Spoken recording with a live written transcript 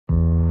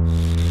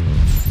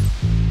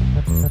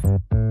Hi,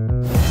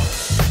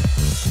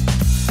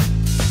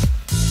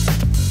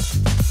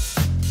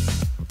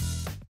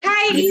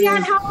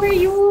 Iyan, how are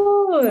you?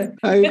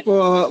 Hi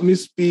po,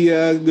 Miss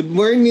Pia. Good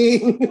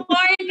morning. Good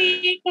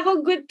morning.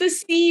 Ako, good to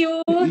see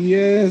you.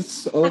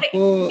 Yes,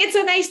 opo. It's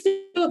so nice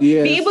to be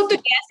Yes. able to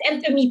guess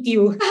and to meet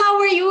you. How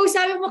are you?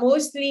 Sabi mo,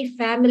 mostly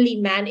family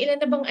man.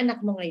 Ilan na bang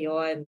anak mo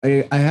ngayon?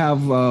 I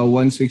have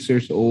one 6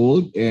 years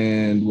old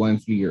and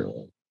one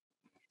 3-year-old.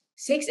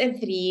 6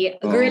 and 3.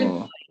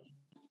 Girl,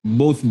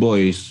 Both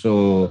boys.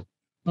 So,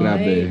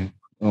 grabe.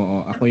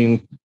 Oo, ako yung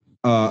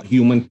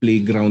human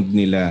playground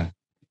nila.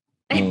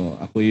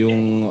 Ako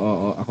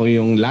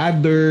yung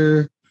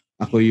ladder,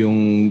 ako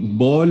yung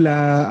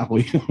bola, ako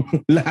yung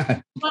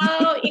lahat.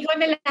 wow, ikaw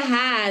na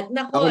lahat.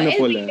 Nako, Ako na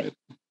po lahat.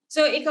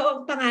 So,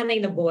 ikaw ang panganay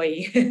na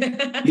boy.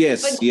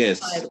 Yes.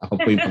 Ako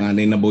po yung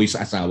panganay na boy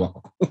sa asawa ko.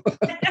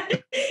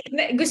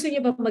 Gusto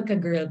niyo ba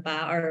magka-girl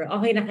pa? Or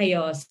okay na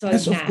kayo?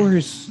 Yes, of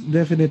course.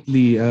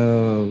 Definitely.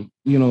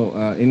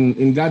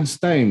 In God's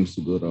time,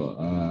 siguro,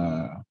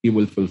 He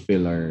will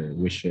fulfill our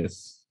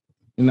wishes.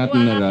 Not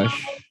in a rush.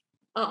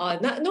 Oo.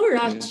 No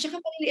rush. Tsaka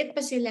maliliit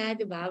pa sila,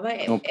 di ba?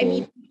 I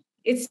mean,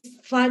 it's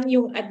fun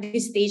yung at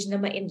this stage na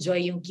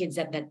ma-enjoy yung kids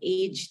at that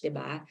age, di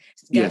ba?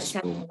 Yes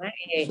po.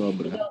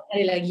 Sobra. Ito ang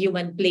kanilang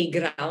human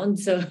playground.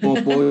 So.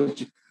 Opo.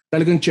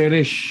 Talagang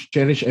cherish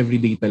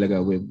every day talaga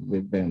with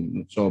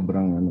them.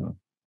 Sobrang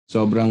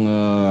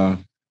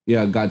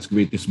God's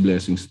greatest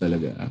blessings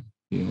talaga.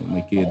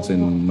 My kids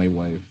and my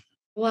wife.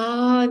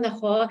 Wow,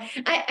 nako.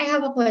 I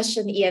have a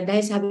question, Iyan.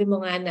 Dahil sabi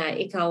mo nga na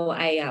ikaw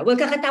ay,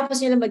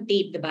 kakatapos nyo na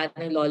mag-tape, diba,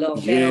 ng Lolong.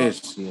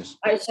 Yes.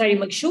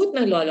 Mag-shoot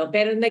ng Lolong,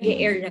 pero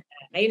nag-air na ka.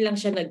 Ngayon lang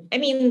siya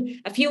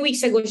a few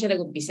weeks ago siya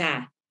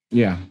nag-umpisa.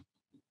 Yeah.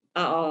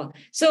 Oo.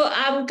 So,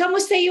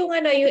 kamusta yung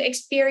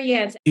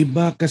experience?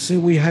 Iba kasi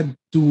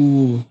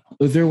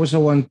there was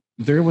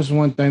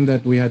one time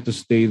that we had to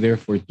stay there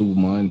for 2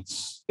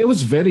 months. It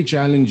was very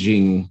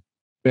challenging.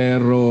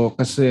 Pero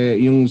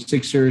kasi yung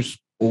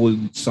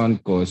 6-year-old son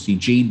ko, si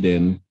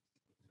Jaden,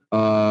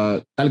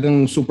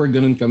 talagang super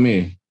ganun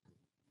kami.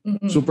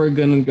 Mm-hmm. Super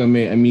ganun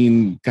kami. I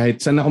mean, kahit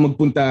saan ako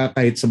magpunta,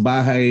 kahit sa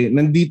bahay,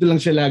 nandito lang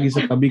siya lagi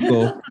sa tabi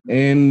ko.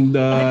 And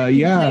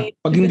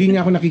pag hindi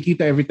niya ako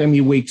nakikita every time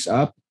he wakes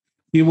up,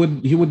 he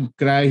would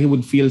cry, he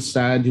would feel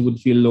sad, he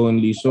would feel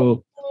lonely.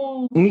 So,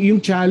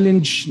 yung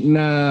challenge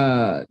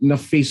na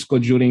face ko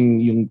during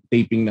yung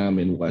taping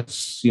namin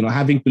was,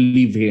 having to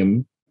leave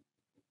him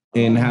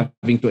and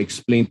having to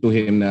explain to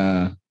him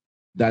na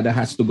Dada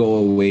has to go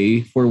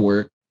away for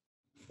work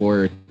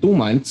for 2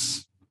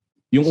 months.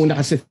 Yung una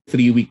kasi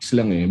 3 weeks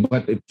lang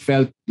but it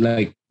felt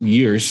like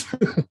years.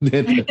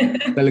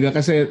 Talaga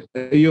kasi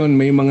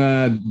may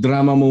mga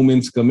drama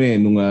moments kami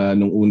nung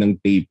unang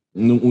tape,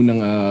 nung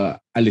unang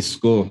alis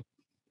ko.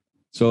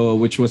 So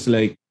which was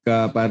like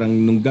parang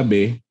nung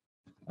gabi,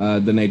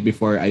 the night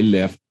before I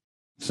left,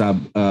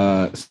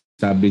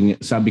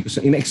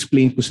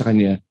 ina-explain ko sa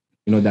kanya,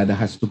 Dada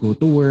has to go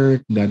to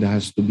work, Dada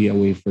has to be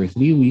away for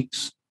 3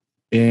 weeks.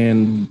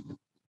 And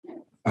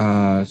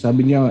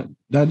sabi niya,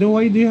 Dada,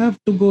 why do you have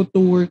to go to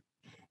work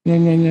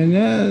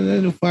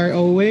far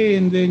away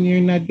and then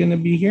you're not gonna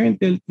be here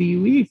until 3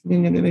 weeks?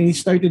 And he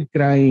started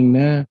crying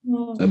na.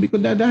 Sabi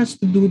ko, Dada has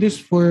to do this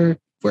for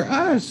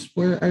us,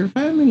 for our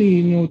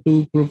family,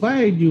 to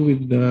provide you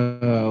with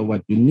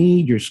what you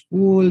need, your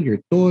school,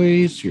 your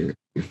toys, your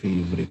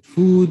favorite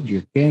food,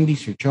 your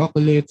candies, your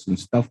chocolates, and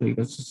stuff like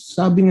that.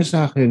 Sabi niya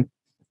sa akin,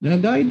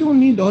 Dada, I don't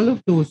need all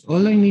of those.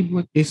 All I need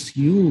is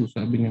you.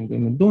 Sabi niya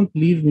gano'n. Don't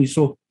leave me.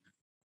 So,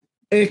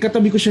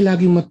 katabi ko siya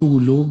laging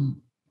matulog.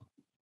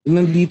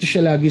 Nandito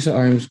siya lagi sa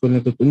arms ko.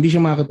 Hindi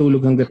siya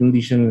makatulog hanggat hindi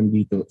siya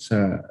nandito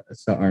sa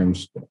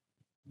arms ko.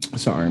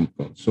 Sa arm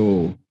ko.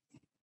 So,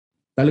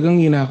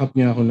 talagang hinakap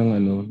niya ako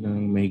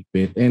ng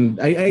mahigpit. And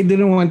I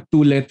didn't want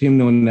to let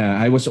him know na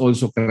I was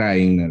also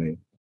crying na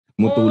rin.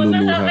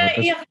 Mutululuha.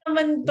 Nakakaiyak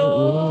naman to.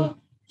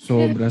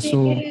 Sobra.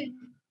 So,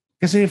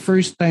 kasi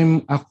first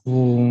time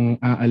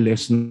akong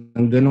aalis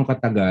ng ganong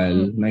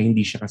katagal na hindi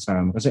siya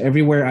kasama. Kasi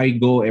everywhere I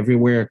go,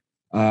 everywhere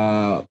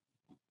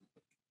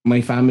my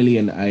family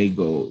and I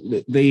go,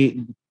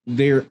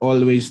 they're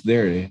always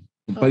there.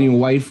 Pa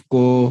yung wife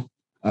ko,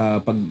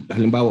 pag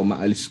halimbawa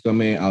maalis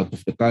kami out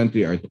of the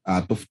country or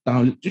out of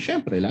town,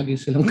 syempre lagi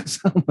silang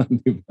kasama,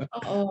 di ba?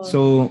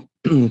 So,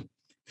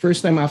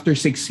 first time after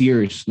 6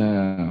 years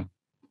na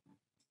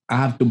I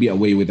have to be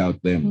away without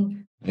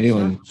them.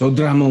 Ayun. So,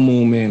 drama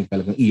moment.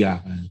 Talagang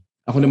iyakan.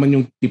 Ako naman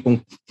yung tipong,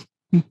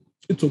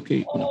 it's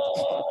okay.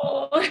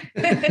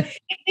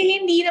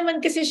 Hindi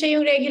naman kasi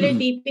siya yung regular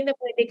taping na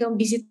pwede kang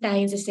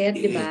bisitahin sa set,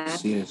 di ba?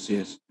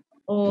 Yes.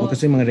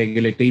 Kasi mga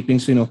regular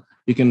tapings, you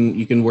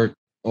can work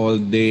all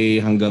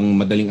day hanggang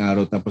madaling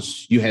araw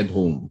tapos you head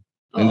home.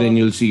 And then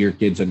you'll see your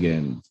kids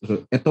again.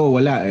 So, eto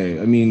wala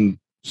I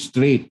mean,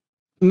 straight.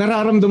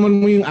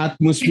 nararamdaman mo yung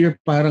atmosphere,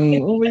 parang,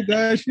 oh my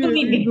gosh,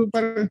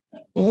 parang,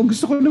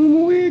 gusto ko nang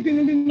umuwi,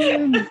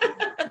 ganyan.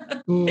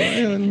 So,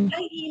 ayun.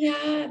 Ay,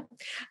 hirap.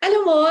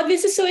 Alam mo,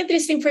 this is so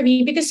interesting for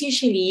me because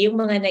usually, yung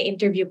mga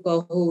na-interview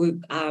ko who,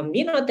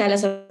 tell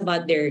us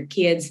about their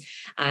kids,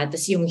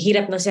 tas yung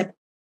hirap ng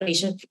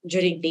separation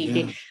during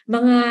dating,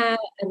 mga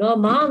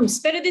moms.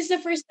 Pero this is the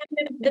first time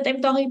that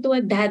I'm talking to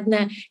a dad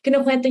na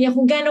kinukwento niya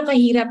kung gaano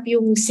kahirap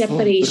yung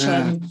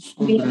separation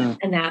ng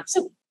anak.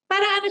 So,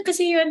 parang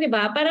kasi yun, di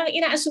ba? Parang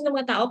ina-assume ng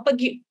mga tao, pag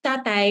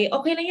tatay,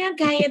 okay lang yan,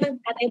 kaya ng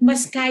tatay,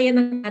 mas kaya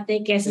ng tatay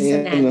kesa sa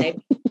nanay.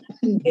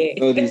 Hindi.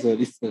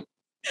 Sorry.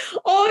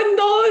 Oh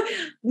no!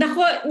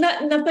 Nako,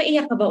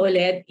 napa-iyak ka ba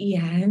ulit?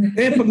 Iyan.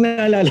 Pag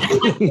naalala ko.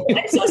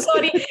 I'm so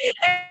sorry.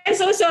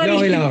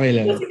 Okay lang.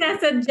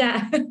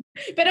 Sinasadya.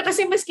 Pero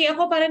kasi maski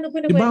ako, parang nung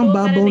diba ang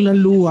babaw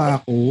ng luha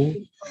ko?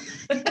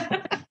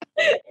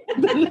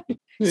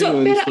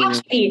 Pero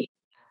actually,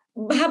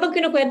 habang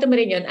kinukwento mo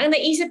rin yun, ang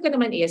naisip ko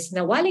naman is,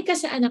 nawali ka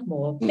sa anak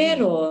mo,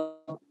 pero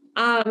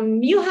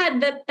you had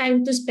that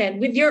time to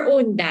spend with your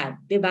own dad,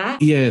 di ba?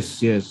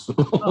 Yes.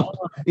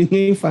 Yun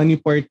yung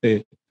funny part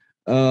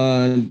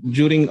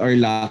during our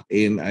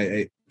lock-in,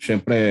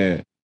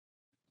 syempre,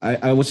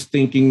 I was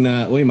thinking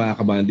na,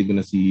 makakabanding ko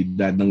na si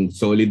dad ng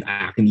solid,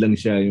 akin lang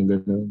siya, yung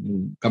gano'n.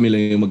 Kami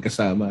lang yung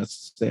magkasama sa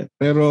set.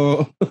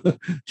 Pero,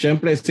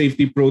 syempre,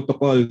 safety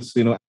protocols,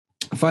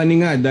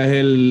 funny nga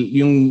dahil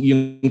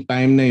yung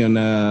time na yun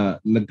na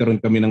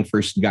nagkaroon kami ng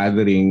first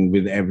gathering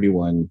with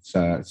everyone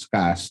sa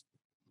cast.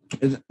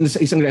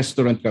 Sa isang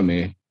restaurant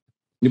kami.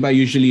 'Di ba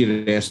usually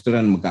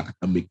restaurant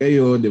magkakatabi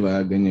kayo, 'di ba?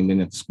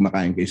 Ganyan tapos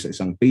kumakain kayo sa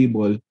isang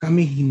table.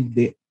 Kami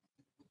hindi.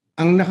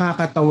 Ang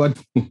nakakatawa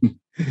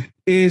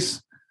is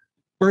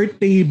per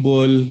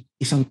table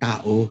isang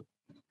tao.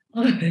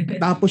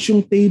 Tapos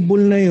yung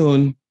table na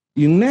yun,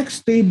 yung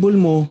next table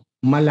mo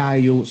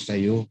malayo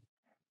sa'yo.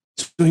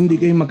 So hindi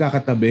kayo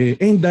magkakatabi.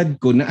 Yung dad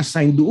ko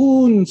na-assign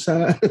doon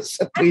sa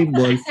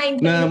table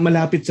na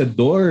malapit sa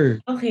door.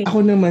 Okay.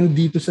 Ako naman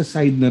dito sa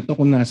side na to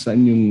kung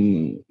nasaan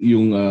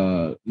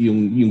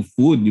yung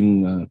food,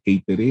 yung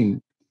catering.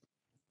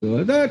 So,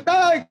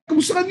 tay,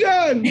 kumusta ka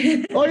dyan?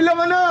 Okay lang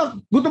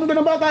anak, gutom ka na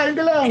ba? Kain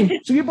ka lang.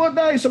 Sige po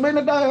tay, sabay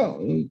na tayo.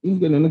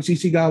 Ganun,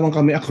 nagsisigawan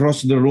kami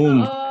across the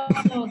room.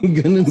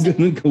 Ganun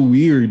ka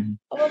weird.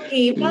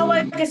 Okay,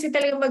 bawal kasi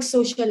talaga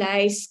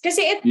mag-socialize.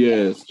 Kasi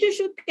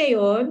shoot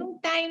kayo nung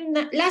time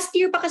na, last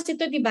year pa kasi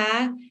ito, di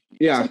ba?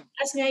 Yeah. So,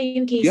 as nga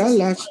yung cases. Yeah,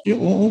 last year.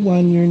 1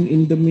 year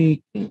in the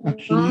making,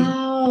 actually.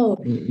 Wow.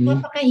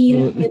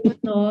 Napakahirap ito,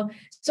 no?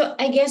 So,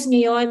 I guess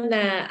ngayon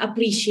na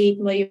appreciate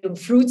mo yung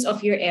fruits of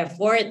your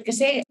effort.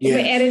 Kasi,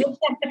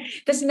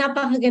 tapos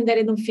napakaganda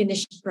rin ng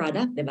finished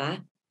product, di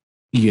ba?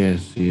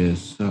 Yes.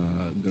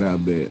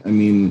 Grabe. I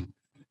mean,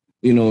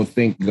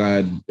 thank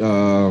God.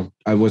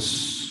 I was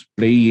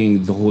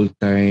praying the whole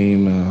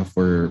time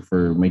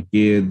for my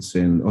kids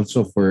and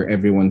also for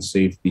everyone's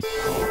safety.